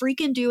 Just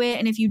freaking do it.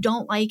 And if you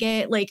don't like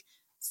it, like,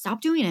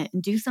 stop doing it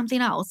and do something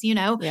else,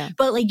 Yeah.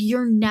 But like,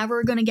 you're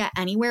never going to get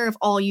anywhere if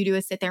all you do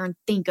is sit there and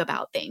think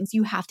about things.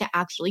 You have to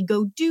actually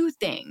go do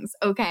things.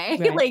 Okay.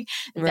 Right. Like,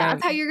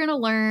 that's how you're going to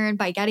learn,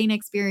 by getting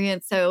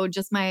experience. So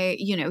just my,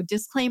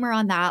 disclaimer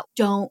on that,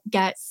 don't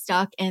get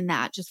stuck in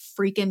that. Just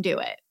freaking do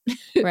it.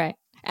 Right.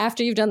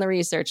 After you've done the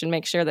research and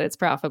make sure that it's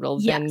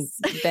profitable, then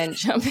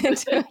jump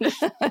into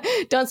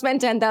it. Don't spend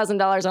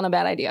 $10,000 on a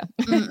bad idea.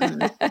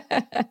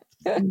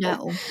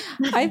 No.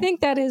 I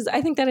think that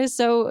is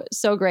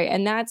so great.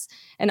 And that's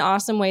an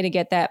awesome way to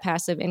get that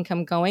passive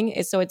income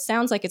going. So it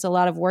sounds like it's a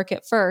lot of work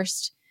at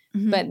first,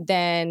 but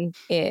then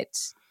it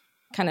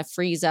kind of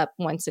frees up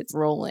once it's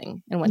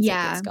rolling and once it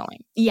gets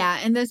going. Yeah.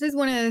 And this is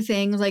one of the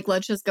things, like,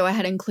 let's just go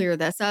ahead and clear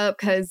this up.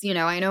 Cause,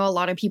 I know a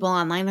lot of people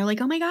online, they're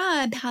like, oh my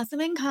God, passive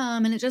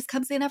income. And it just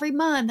comes in every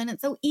month and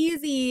it's so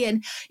easy.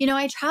 And,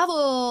 I travel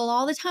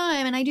all the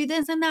time and I do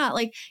this and that.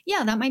 Like,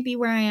 yeah, that might be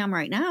where I am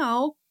right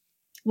now.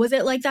 Was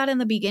it like that in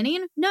the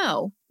beginning?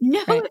 No,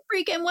 it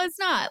freaking was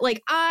not.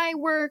 Like, I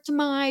worked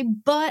my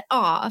butt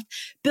off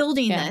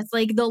building this.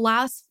 Like, the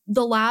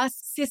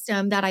last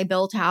system that I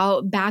built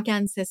out,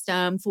 back-end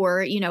system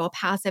for, a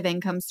passive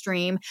income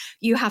stream,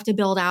 you have to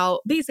build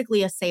out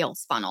basically a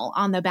sales funnel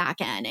on the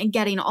back end, and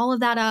getting all of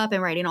that up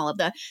and writing all of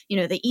the,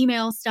 the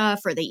email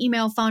stuff for the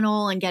email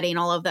funnel, and getting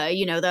all of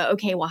the,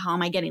 okay, well, how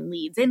am I getting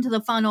leads into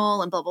the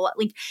funnel and blah, blah, blah.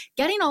 Like,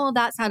 getting all of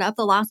that set up.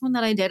 The last one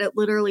that I did, it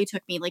literally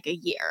took me like a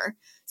year.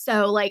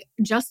 So like,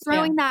 just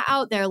throwing that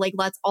out there, like,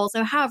 let's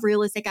also have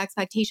realistic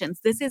expectations.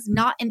 This is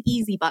not an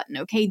easy button.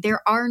 Okay.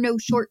 There are no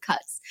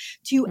shortcuts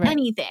to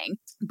anything.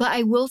 But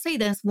I will say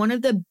this, one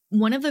of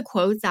the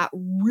quotes that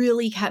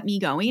really kept me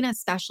going,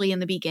 especially in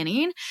the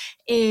beginning,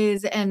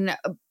 is, and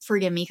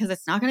forgive me because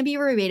it's not going to be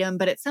verbatim,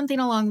 but it's something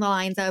along the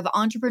lines of,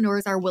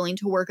 entrepreneurs are willing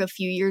to work a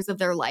few years of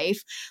their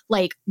life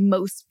like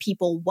most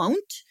people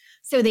won't,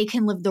 so they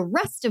can live the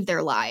rest of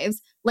their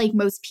lives like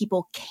most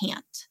people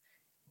can't.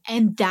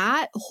 And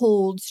that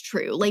holds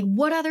true. Like,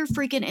 what other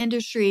freaking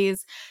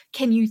industries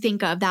can you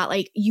think of that,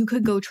 like, you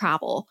could go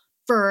travel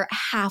for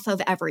half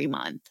of every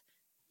month?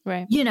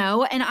 Right. You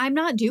know, and I'm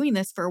not doing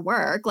this for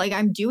work. Like,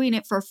 I'm doing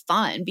it for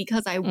fun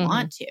because I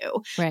want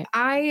to. Right.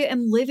 I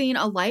am living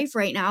a life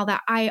right now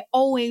that I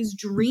always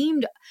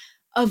dreamed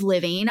of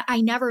living. I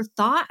never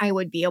thought I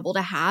would be able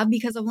to have,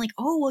 because I'm like,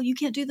 oh, well, you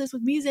can't do this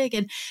with music.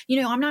 And, you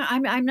know,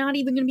 I'm not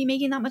even going to be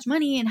making that much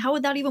money. And how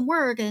would that even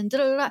work? And da,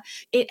 da, da, da.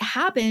 It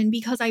happened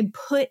because I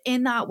put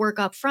in that work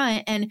up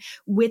front. And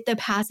with the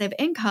passive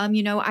income,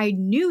 you know, I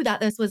knew that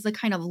this was the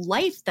kind of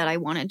life that I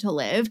wanted to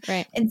live.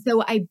 Right. And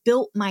so I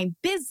built my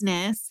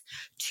business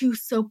to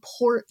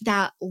support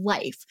that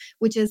life,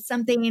 which is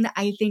something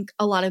I think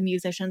a lot of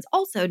musicians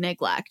also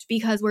neglect,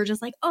 because we're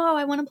just like, oh,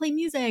 I want to play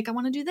music. I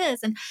want to do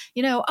this. And,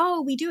 you know,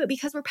 oh, we do it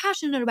because we're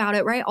passionate about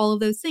it, right? All of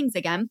those things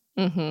again.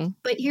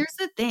 But here's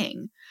the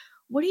thing.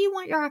 What do you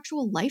want your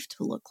actual life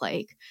to look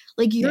like?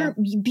 Like, you're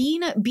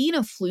being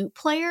a flute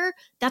player,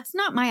 that's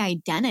not my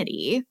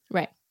identity.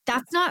 Right.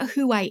 That's not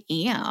who I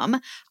am.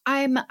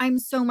 I'm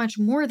so much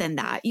more than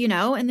that, you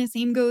know? And the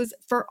same goes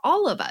for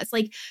all of us.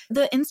 Like,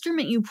 the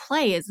instrument you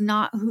play is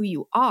not who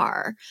you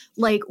are.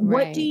 Like,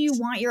 what do you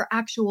want your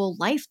actual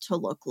life to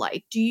look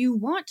like? Do you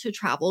want to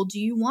travel?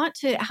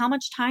 How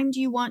much time do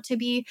you want to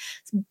be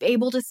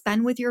able to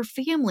spend with your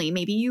family?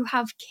 Maybe you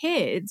have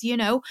kids, you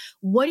know?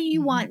 What do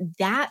you want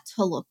that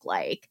to look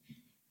like?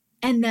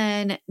 And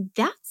then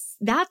that's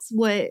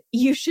what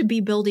you should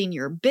be building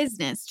your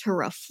business to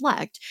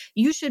reflect.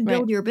 You should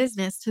build your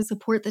business to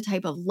support the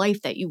type of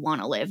life that you want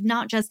to live,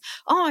 not just,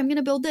 oh, I'm going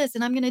to build this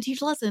and I'm going to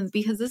teach lessons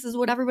because this is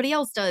what everybody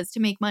else does to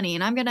make money.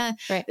 And I'm going to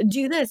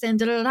do this and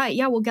da, da, da.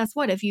 Yeah, well, guess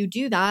what? If you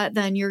do that,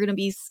 then you're going to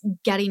be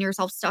getting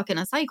yourself stuck in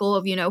a cycle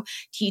of, you know,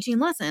 teaching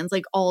lessons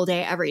like all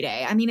day, every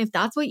day. I mean, if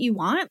that's what you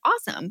want,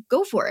 awesome,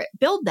 go for it,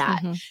 build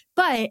that.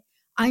 But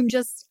I'm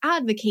just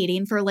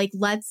advocating for, like,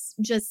 let's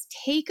just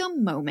take a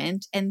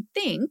moment and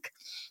think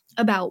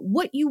about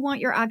what you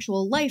want your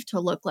actual life to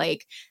look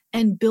like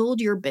and build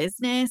your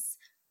business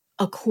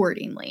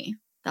accordingly.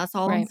 That's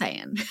all I'm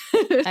saying.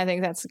 I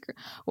think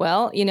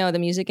well, you know, the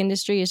music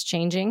industry is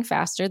changing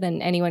faster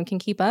than anyone can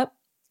keep up.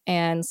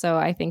 And so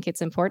I think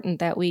it's important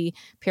that we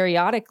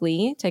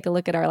periodically take a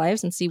look at our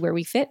lives and see where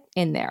we fit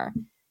in there.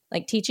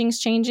 Like, teaching's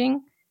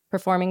changing,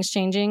 performing's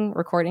changing,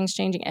 recording's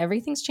changing,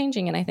 everything's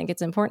changing. And I think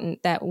it's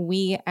important that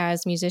we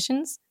as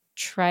musicians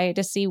try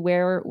to see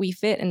where we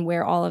fit and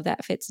where all of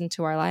that fits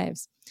into our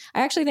lives.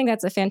 I actually think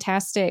that's a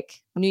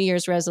fantastic New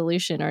Year's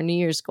resolution or New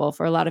Year's goal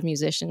for a lot of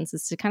musicians,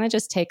 is to kind of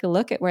just take a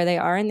look at where they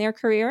are in their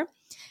career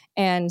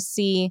and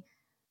see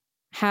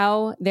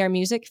how their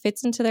music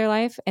fits into their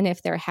life and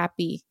if they're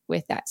happy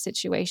with that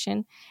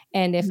situation.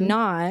 And if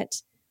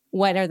not,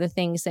 what are the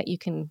things that you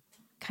can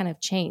kind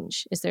of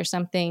change? Is there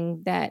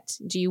something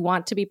do you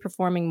want to be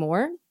performing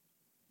more?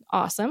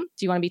 Awesome.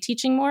 Do you want to be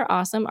teaching more?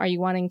 Awesome. Are you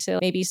wanting to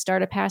maybe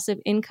start a passive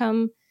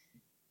income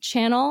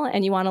channel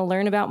and you want to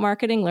learn about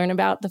marketing, learn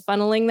about the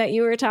funneling that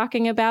you were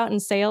talking about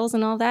and sales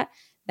and all that?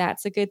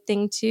 That's a good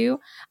thing too.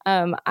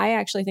 I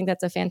actually think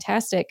that's a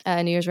fantastic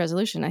New Year's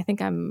resolution. I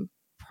think I'm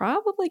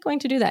probably going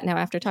to do that now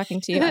after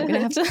talking to you. I'm going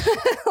to have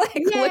to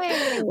take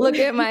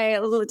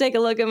a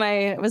look at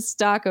my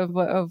stock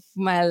of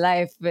my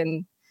life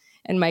and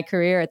my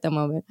career at the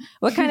moment.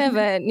 What kind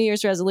of New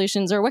Year's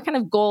resolutions or what kind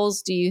of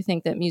goals do you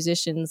think that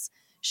musicians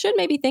should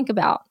maybe think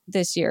about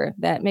this year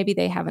that maybe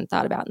they haven't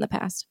thought about in the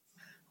past?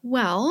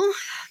 Well,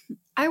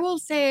 I will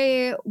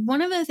say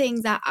one of the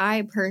things that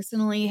I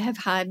personally have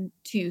had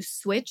to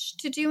switch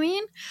to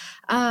doing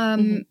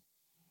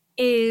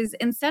is,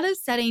 instead of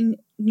setting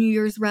New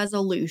Year's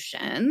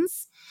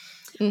resolutions,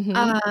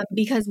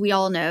 because we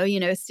all know, you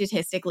know,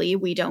 statistically,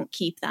 we don't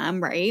keep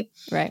them, right?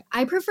 Right.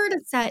 I prefer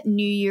to set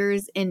New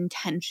Year's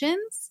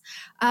intentions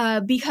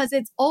because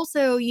it's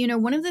also, you know,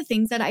 one of the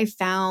things that I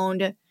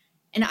found,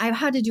 and I've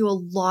had to do a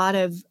lot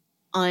of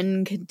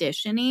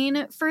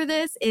unconditioning for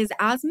this, is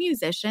as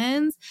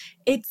musicians,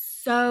 it's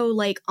so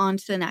like on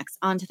to the next,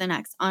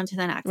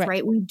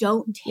 right? We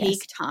don't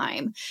take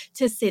time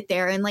to sit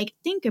there and like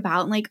think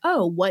about like,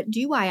 oh, what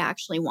do I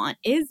actually want?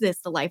 Is this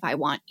the life I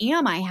want?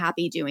 Am I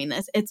happy doing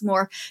this? It's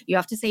more, you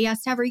have to say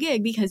yes to every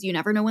gig because you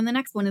never know when the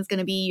next one is going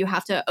to be. You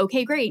have to,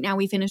 okay, great. Now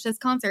we finished this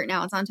concert.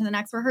 Now it's on to the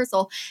next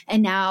rehearsal.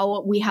 And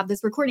now we have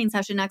this recording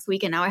session next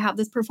week. And now I have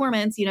this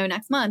performance, you know,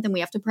 next month, and we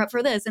have to prep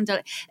for this. And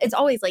it's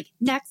always like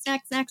next.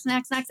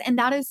 And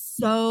that is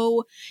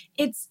so,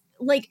 it's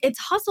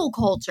hustle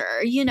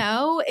culture, you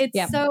know,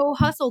 it's so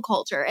hustle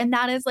culture. And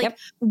that is like,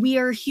 we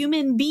are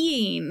human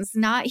beings,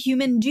 not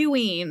human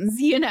doings,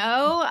 you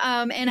know?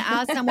 And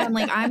as someone,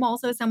 like, I'm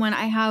also someone,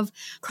 I have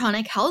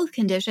chronic health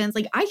conditions.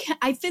 Like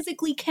I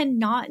physically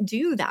cannot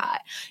do that,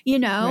 you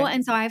know?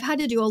 And so I've had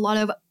to do a lot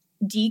of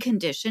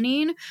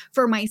deconditioning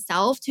for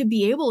myself to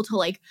be able to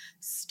like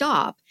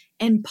stop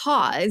and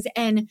pause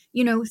and,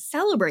 you know,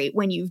 celebrate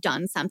when you've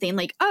done something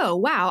like, oh,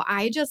 wow,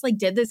 I just like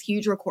did this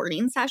huge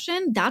recording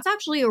session. That's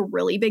actually a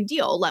really big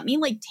deal. Let me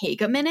like take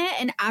a minute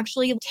and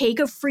actually take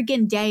a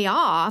freaking day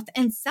off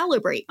and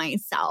celebrate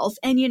myself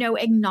and, you know,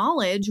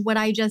 acknowledge what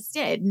I just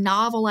did.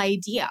 Novel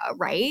idea,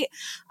 right?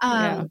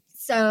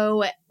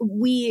 So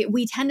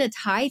we tend to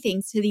tie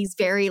things to these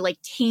very like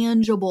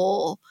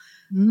tangible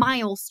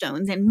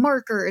milestones and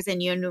markers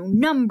and,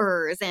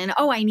 numbers and,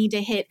 oh, I need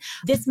to hit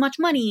this much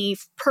money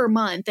per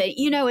month.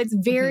 It's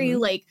very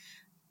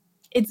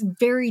it's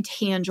very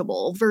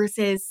tangible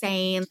versus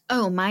saying,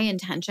 oh, my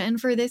intention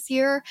for this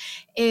year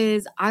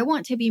is I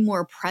want to be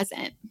more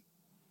present.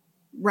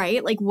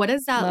 Right? Like, what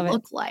does that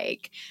look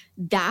like?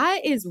 That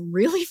is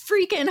really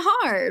freaking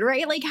hard,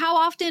 right? Like, how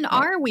often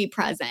are we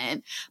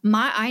present?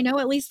 I know,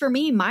 at least for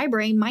me, my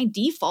brain, my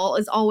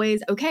default is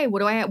always, okay, what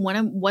do I have?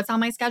 What's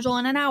on my schedule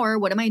in an hour?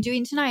 What am I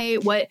doing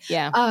tonight? What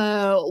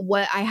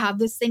I have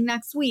this thing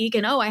next week,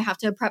 and I have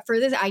to prep for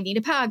this. I need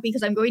to pack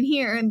because I'm going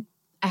here, and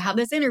I have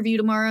this interview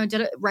tomorrow.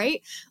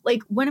 Right?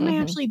 Like, when am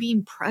I actually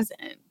being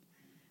present?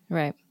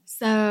 Right.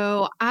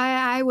 So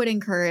I would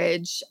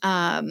encourage,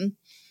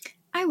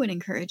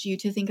 you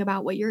to think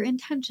about what your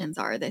intentions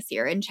are this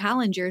year and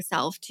challenge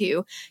yourself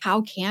to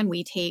how can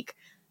we take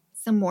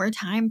some more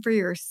time for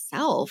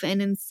yourself,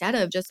 and instead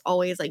of just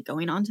always like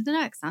going on to the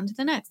next,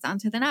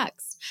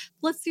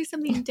 let's do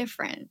something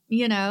different.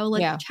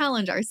 Let's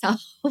challenge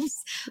ourselves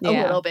a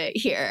little bit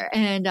here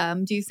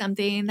and do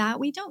something that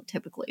we don't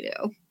typically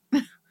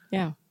do.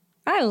 Yeah.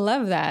 I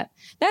love that.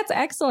 That's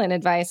excellent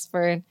advice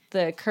for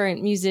the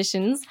current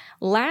musicians.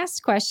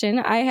 Last question.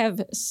 I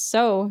have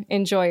so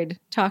enjoyed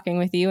talking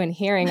with you and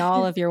hearing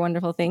all of your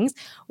wonderful things.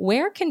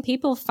 Where can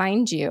people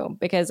find you?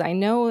 Because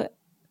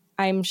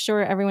I'm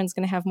sure everyone's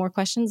going to have more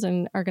questions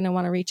and are going to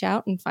want to reach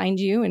out and find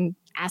you and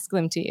ask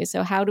them to you.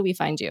 So how do we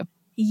find you?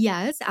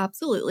 Yes,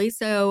 absolutely.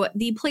 So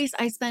the place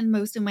I spend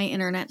most of my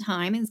internet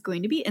time is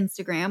going to be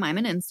Instagram. I'm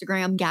an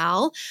Instagram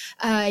gal.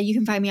 You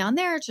can find me on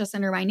there. It's just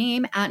under my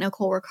name, at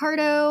Nicole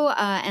Riccardo,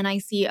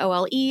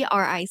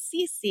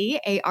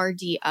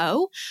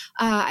 NicoleRiccardo.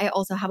 I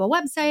also have a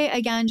website,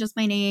 again, just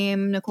my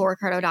name,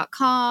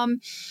 NicoleRiccardo.com.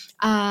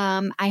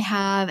 I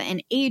have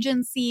an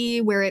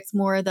agency where it's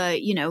more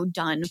the,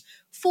 done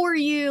for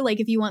you. Like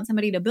if you want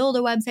somebody to build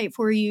a website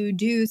for you,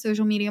 do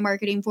social media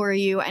marketing for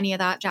you, any of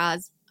that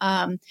jazz.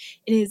 It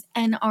is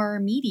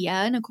NR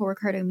Media, Nicole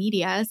Riccardo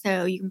Media.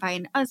 So you can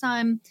find us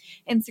on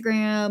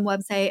Instagram,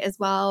 website as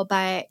well.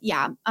 But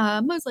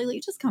most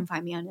likely just come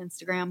find me on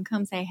Instagram.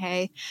 Come say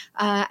hey,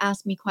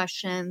 ask me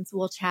questions.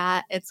 We'll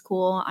chat. It's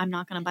cool. I'm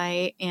not going to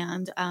bite.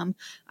 And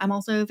I'm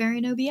also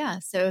very no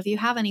BS. So if you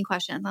have any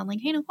questions, I'm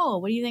like, hey,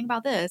 Nicole, what do you think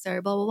about this? Or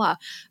blah, blah,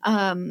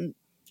 blah.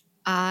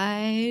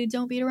 I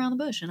don't beat around the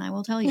bush, and I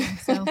will tell you.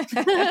 So,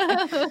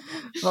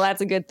 well, that's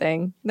a good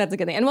thing.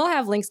 And we'll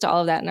have links to all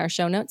of that in our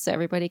show notes so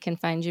everybody can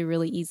find you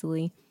really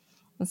easily.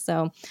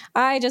 So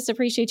I just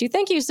appreciate you.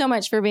 Thank you so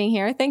much for being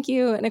here. Thank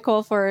you,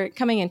 Nicole, for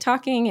coming and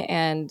talking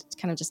and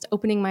kind of just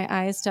opening my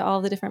eyes to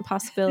all the different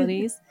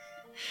possibilities.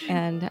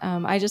 And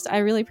I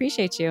really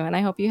appreciate you. And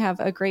I hope you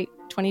have a great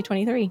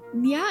 2023.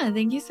 Yeah.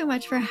 Thank you so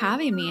much for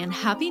having me, and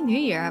Happy New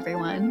Year,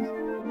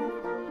 everyone.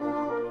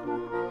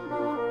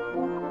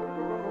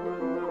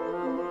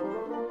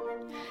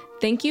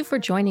 Thank you for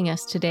joining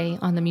us today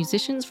on the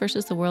Musicians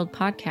vs. the World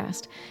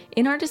podcast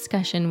in our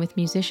discussion with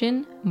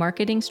musician,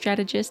 marketing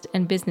strategist,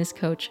 and business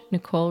coach,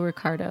 Nicole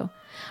Riccardo.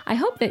 I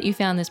hope that you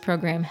found this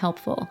program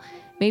helpful.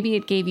 Maybe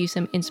it gave you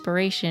some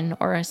inspiration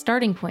or a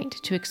starting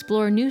point to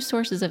explore new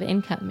sources of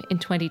income in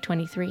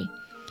 2023.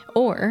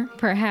 Or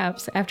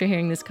perhaps after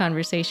hearing this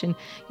conversation,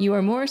 you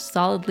are more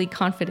solidly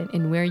confident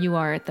in where you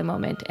are at the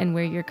moment and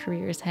where your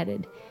career is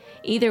headed.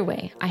 Either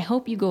way, I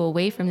hope you go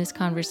away from this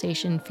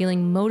conversation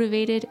feeling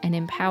motivated and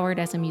empowered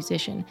as a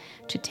musician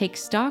to take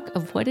stock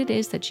of what it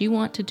is that you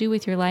want to do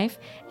with your life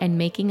and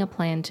making a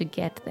plan to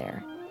get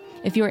there.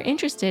 If you are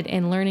interested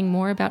in learning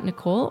more about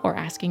Nicole or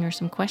asking her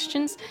some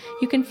questions,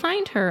 you can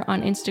find her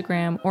on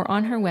Instagram or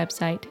on her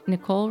website,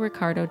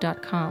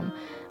 NicoleRiccardo.com.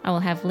 I will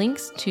have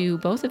links to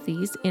both of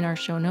these in our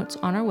show notes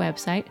on our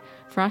website,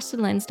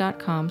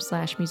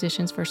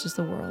 frostedlens.com/musicians versus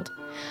the world.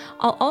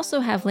 I'll also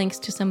have links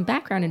to some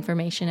background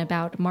information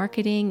about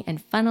marketing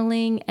and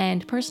funneling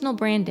and personal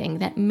branding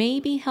that may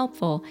be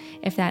helpful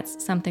if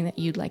that's something that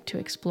you'd like to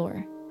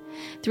explore.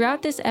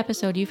 Throughout this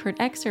episode, you've heard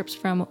excerpts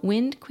from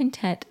Wind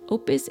Quintet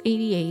Opus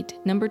 88,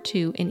 No.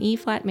 2 in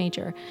E-flat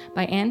major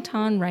by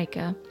Anton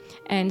Reicha,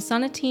 and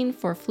Sonatine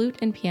for Flute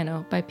and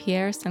Piano by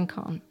Pierre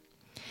Sancan.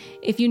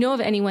 If you know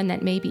of anyone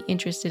that may be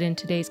interested in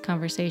today's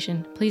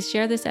conversation, please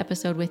share this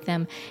episode with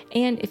them.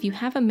 And if you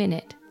have a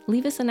minute,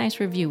 leave us a nice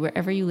review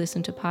wherever you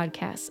listen to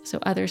podcasts so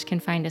others can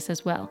find us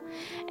as well.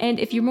 And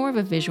if you're more of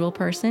a visual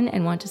person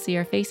and want to see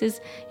our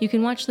faces, you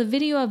can watch the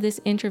video of this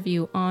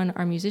interview on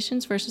our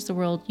Musicians vs. the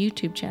World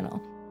YouTube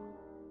channel.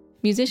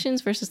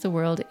 Musicians vs. the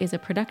World is a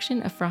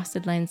production of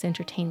Frosted Lens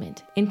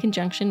Entertainment in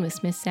conjunction with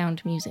Smith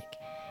Sound Music.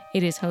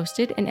 It is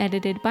hosted and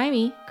edited by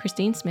me,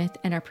 Christine Smith,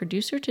 and our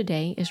producer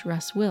today is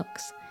Russ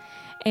Wilkes.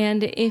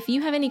 And if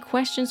you have any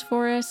questions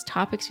for us,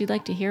 topics you'd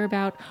like to hear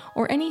about,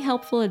 or any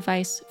helpful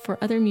advice for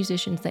other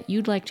musicians that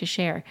you'd like to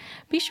share,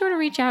 be sure to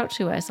reach out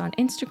to us on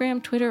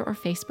Instagram, Twitter, or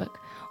Facebook,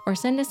 or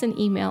send us an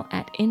email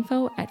at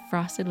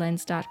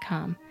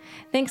info@frostedlens.com.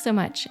 Thanks so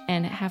much,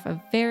 and have a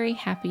very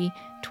happy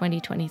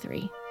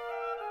 2023.